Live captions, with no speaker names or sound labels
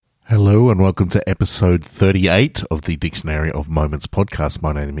Hello and welcome to episode 38 of the Dictionary of Moments podcast.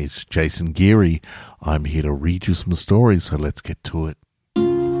 My name is Jason Geary. I'm here to read you some stories, so let's get to it.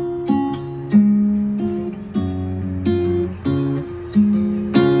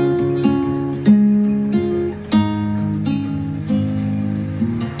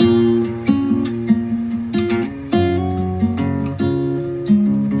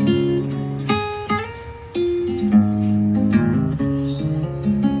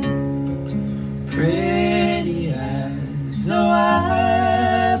 Pretty eyes, oh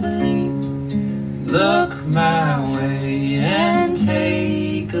I believe. Look my way and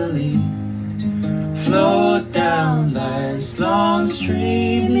take a leap. Float down life's long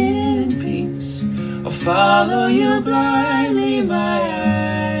stream in peace. I'll follow you blindly, my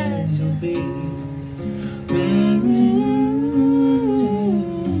eyes will be.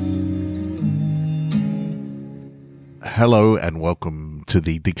 Hello and welcome to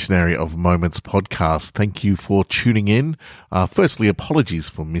the Dictionary of Moments podcast. Thank you for tuning in. Firstly, apologies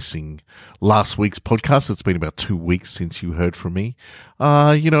for missing last week's podcast. It's been about 2 weeks since you heard from me.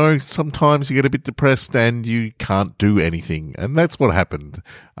 Sometimes you get a bit depressed and you can't do anything. And that's what happened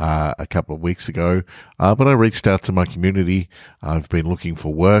a couple of weeks ago. But I reached out to my community. I've been looking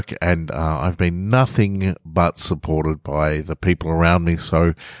for work and I've been nothing but supported by the people around me.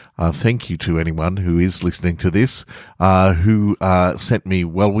 So thank you to anyone who is listening to this, who sent me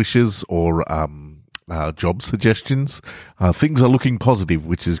well wishes or job suggestions. Things are looking positive,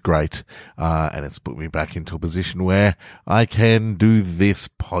 which is great. And it's put me back into a position where I can do this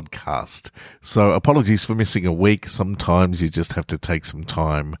podcast. So apologies for missing a week. Sometimes you just have to take some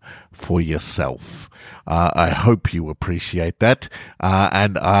time for yourself. I hope you appreciate that.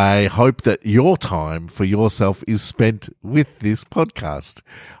 And I hope that your time for yourself is spent with this podcast.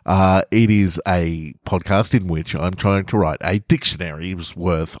 It is a podcast in which I'm trying to write a dictionary's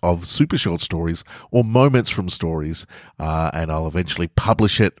worth of super short stories or moments from stories, and I'll eventually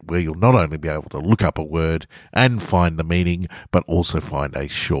publish it where you'll not only be able to look up a word and find the meaning, but also find a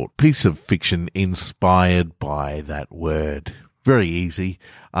short piece of fiction inspired by that word. Very easy.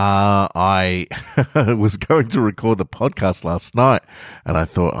 I was going to record the podcast last night and I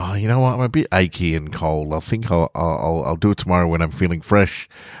thought, you know what? I'm a bit achy and cold. I think I'll do it tomorrow when I'm feeling fresh.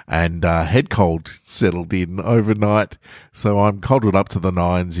 And, head cold settled in overnight. So I'm coddled up to the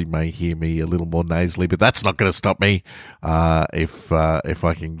nines. You may hear me a little more nasally, but that's not going to stop me. If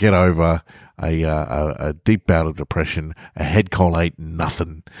I can get over a deep bout of depression, a head cold ain't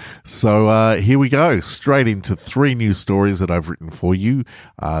nothing. So, here we go. Straight into 3 new stories that I've written for you,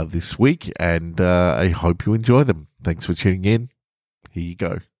 this week. And, I hope you enjoy them. Thanks for tuning in. Here you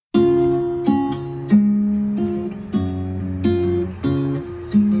go.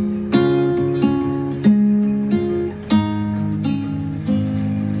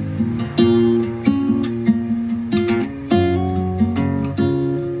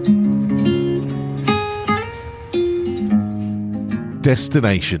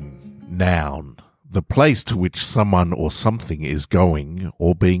 Destination, noun, the place to which someone or something is going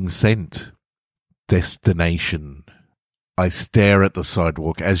or being sent. Destination. I stare at the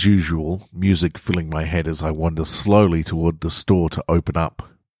sidewalk as usual, music filling my head as I wander slowly toward the store to open up.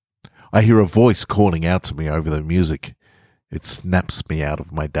 I hear a voice calling out to me over the music. It snaps me out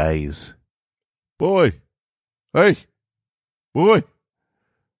of my daze. Boy! Hey! Boy!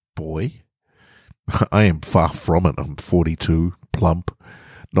 Boy? I am far from it. I'm 42, plump,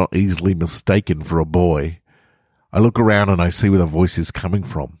 not easily mistaken for a boy. I look around and I see where the voice is coming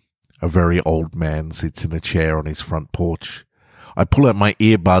from. A very old man sits in a chair on his front porch. I pull out my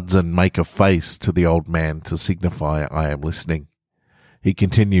earbuds and make a face to the old man to signify I am listening. He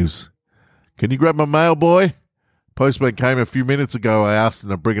continues, "Can you grab my mail, boy? Postman came a few minutes ago. I asked him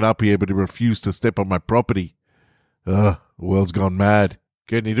to bring it up here, but he refused to step on my property. The world's gone mad.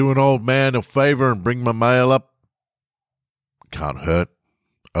 Can you do an old man a favor and bring my mail up?" Can't hurt.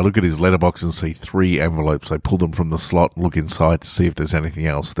 I look at his letterbox and see 3 envelopes. I pull them from the slot and look inside to see if there's anything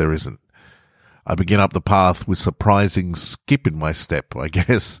else. There isn't. I begin up the path with surprising skip in my step. I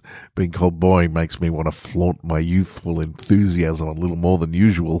guess being called boy makes me want to flaunt my youthful enthusiasm a little more than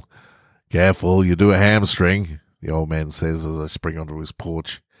usual. "Careful, you do a hamstring," the old man says as I spring onto his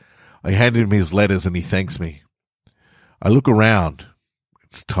porch. I hand him his letters and he thanks me. I look around.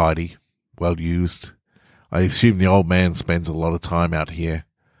 It's tidy, well used. I assume the old man spends a lot of time out here.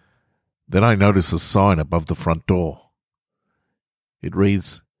 Then I notice a sign above the front door. It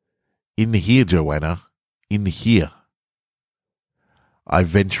reads, "In here, Joanna, in here." I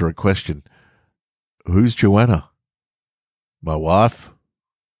venture a question. "Who's Joanna?" "My wife."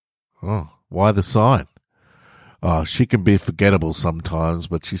 "Oh, why the sign?" Oh, she can be forgettable sometimes,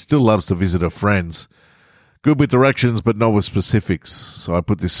 but she still loves to visit her friends. Good with directions, but not with specifics. So I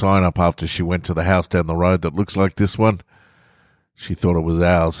put this sign up after she went to the house down the road that looks like this one. She thought it was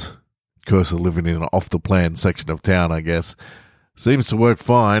ours. Curse of living in an off-the-plan section of town, I guess. Seems to work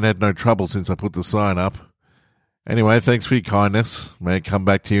fine. Had no trouble since I put the sign up. Anyway, thanks for your kindness. May it come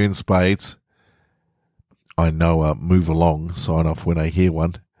back to you in spades. I know, move along, sign off when I hear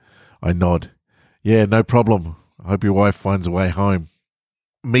one. I nod. Yeah, no problem. I hope your wife finds a way home.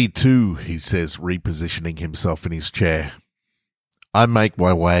 Me too, he says, repositioning himself in his chair. I make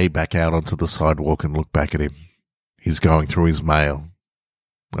my way back out onto the sidewalk and look back at him. He's going through his mail.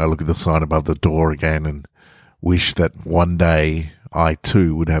 I look at the sign above the door again and wish that one day I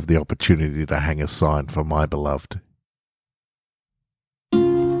too would have the opportunity to hang a sign for my beloved.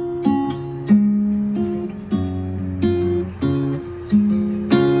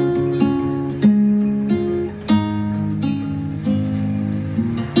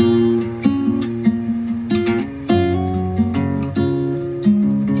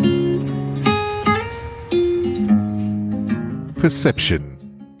 Perception.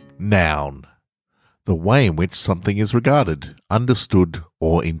 Noun. The way in which something is regarded, understood,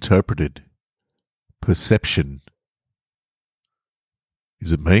 or interpreted. Perception.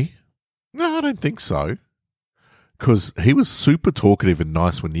 Is it me? No, I don't think so. Because he was super talkative and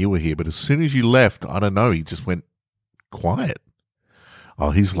nice when you were here, but as soon as you left, I don't know, he just went quiet. Oh,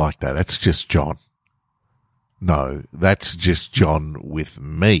 he's like that. That's just John. No, that's just John with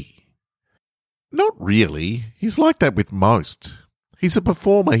me. Not really. He's like that with most. He's a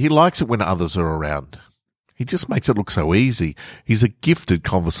performer. He likes it when others are around. He just makes it look so easy. He's a gifted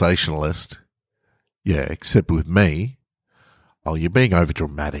conversationalist. Yeah, except with me. Oh, you're being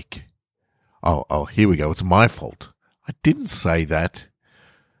overdramatic. Oh, here we go. It's my fault. I didn't say that.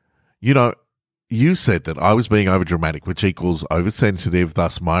 You know, you said that I was being overdramatic, which equals oversensitive,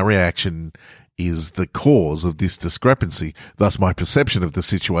 thus my reaction is the cause of this discrepancy. Thus my perception of the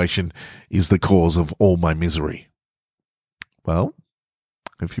situation is the cause of all my misery. Well,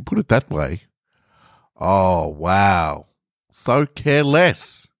 if you put it that way. Oh, wow. So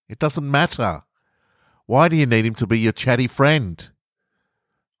careless. It doesn't matter. Why do you need him to be your chatty friend?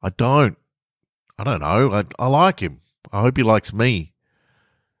 I don't know. I like him. I hope he likes me.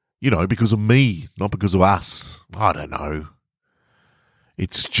 You know, because of me, not because of us. I don't know.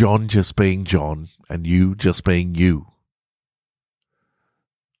 It's John just being John and you just being you.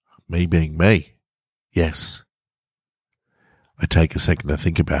 Me being me. Yes. I take a second to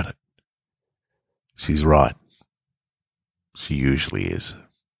think about it. She's right. She usually is.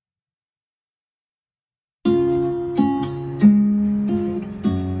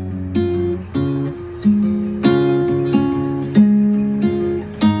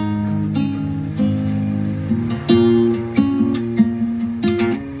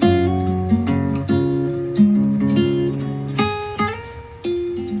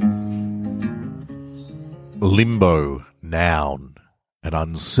 Limbo, noun, an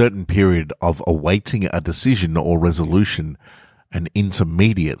uncertain period of awaiting a decision or resolution, an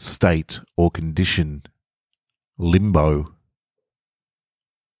intermediate state or condition. Limbo.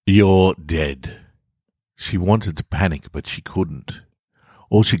 You're dead. She wanted to panic, but she couldn't.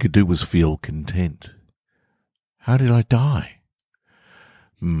 All she could do was feel content. How did I die?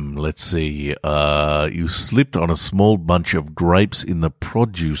 Let's see. You slipped on a small bunch of grapes in the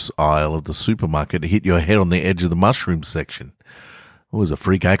produce aisle of the supermarket and hit your head on the edge of the mushroom section. It was a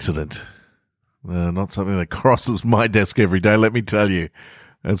freak accident. Not something that crosses my desk every day, let me tell you.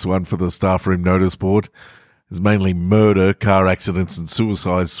 That's one for the staff room notice board. There's mainly murder, car accidents, and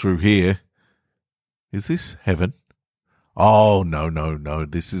suicides through here. Is this heaven? Oh, no.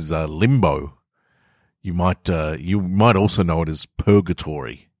 This is limbo. You might also know it as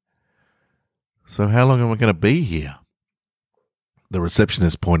purgatory. So how long am I going to be here? The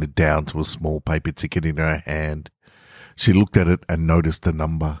receptionist pointed down to a small paper ticket in her hand. She looked at it and noticed a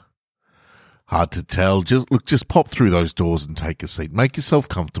number. Hard to tell. Just pop through those doors and take a seat. Make yourself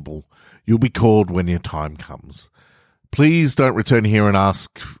comfortable. You'll be called when your time comes. Please don't return here and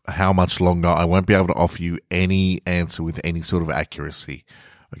ask how much longer. I won't be able to offer you any answer with any sort of accuracy.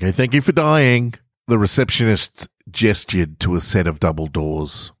 Okay, thank you for dying. The receptionist gestured to a set of double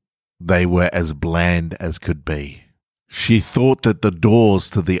doors. They were as bland as could be. She thought that the doors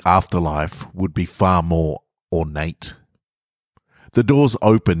to the afterlife would be far more ornate. The doors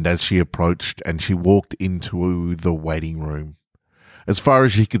opened as she approached, and she walked into the waiting room. As far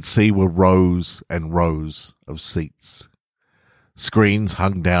as she could see were rows and rows of seats. Screens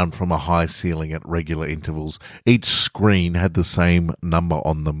hung down from a high ceiling at regular intervals. Each screen had the same number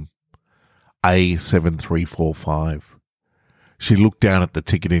on them. A7345. She looked down at the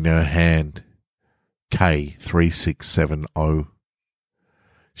ticket in her hand. K3670.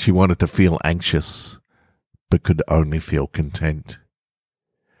 She wanted to feel anxious, but could only feel content.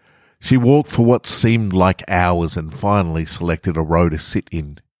 She walked for what seemed like hours and finally selected a row to sit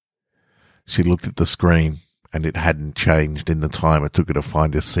in. She looked at the screen, and it hadn't changed in the time it took her to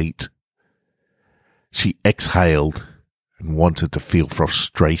find a seat. She exhaled and wanted to feel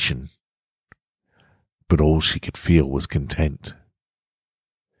frustration, but all she could feel was content.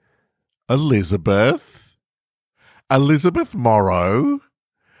 Elizabeth? Elizabeth Morrow?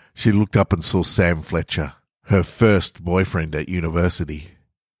 She looked up and saw Sam Fletcher, her first boyfriend at university.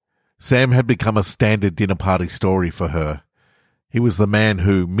 Sam had become a standard dinner party story for her. He was the man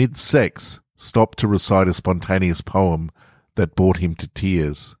who, mid-sex, stopped to recite a spontaneous poem that brought him to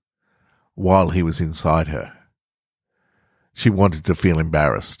tears while he was inside her. She wanted to feel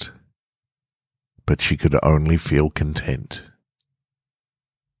embarrassed, but she could only feel content.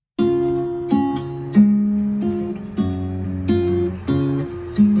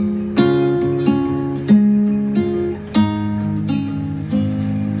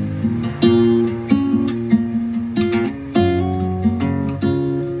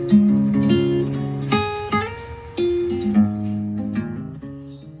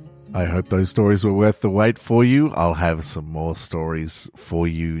 I hope those stories were worth the wait for you. I'll have some more stories for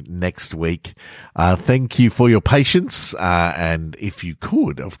you next week. Thank you for your patience. And if you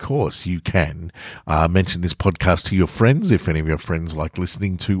could, of course, you can mention this podcast to your friends. If any of your friends like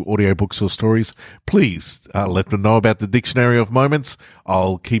listening to audiobooks or stories, please let them know about the Dictionary of Moments.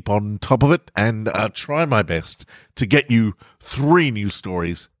 I'll keep on top of it and try my best to get you 3 new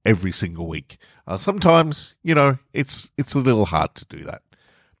stories every single week. Sometimes, it's a little hard to do that.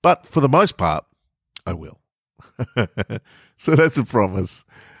 But for the most part, I will. So that's a promise.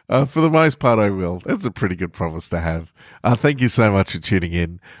 For the most part, I will. That's a pretty good promise to have. Thank you so much for tuning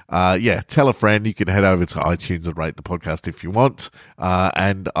in. Tell a friend. You can head over to iTunes and rate the podcast if you want.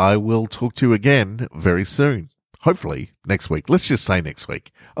 And I will talk to you again very soon. Hopefully next week. Let's just say next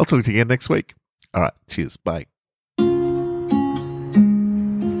week. I'll talk to you again next week. All right. Cheers. Bye.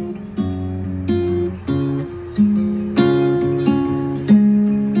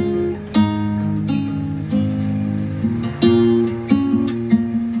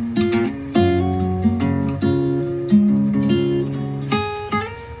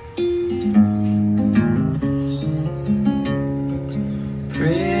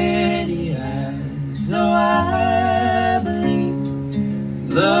 Pretty eyes, oh I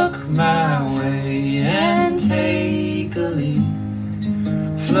believe. Look my way and take a leap.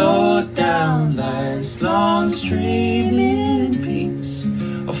 Float down life's long stream in peace.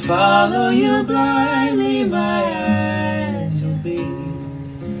 I'll follow you blindly, my